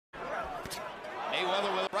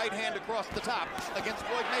Mayweather with a right hand across the top against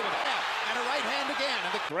Floyd Mayweather. And a right hand again.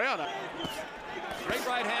 And the great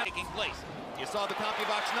right hand taking place. You saw the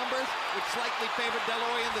CompuBox numbers, which slightly favored Dela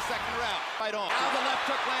in the second round. Right on. Now the left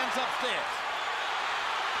hook lands upstairs.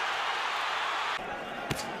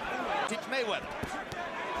 Teach Mayweather.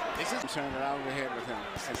 This is concerned that I was ahead with him.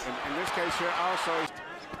 In this case here also.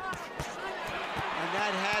 And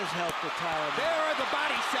that has helped the tire. There are the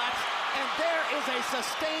body shots, and there is a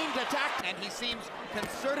sustained attack. And he seems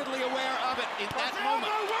concertedly aware of it in that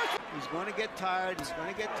moment. He's going to get tired. He's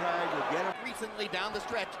going to get tired. You'll get him. Recently down the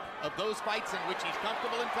stretch of those fights in which he's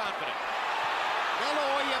comfortable and confident. Dela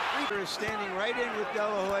Hoya is standing right in with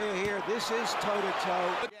Dela Hoya here. This is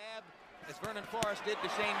toe-to-toe. Jab, as Vernon Forrest did to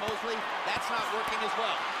Shane Mosley. That's not working as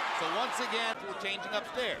well. So once again, we're changing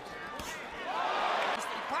upstairs.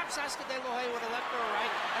 Perhaps asking Dela Hoya with a left or a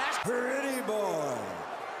right. Pretty boy,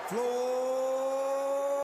 Floyd.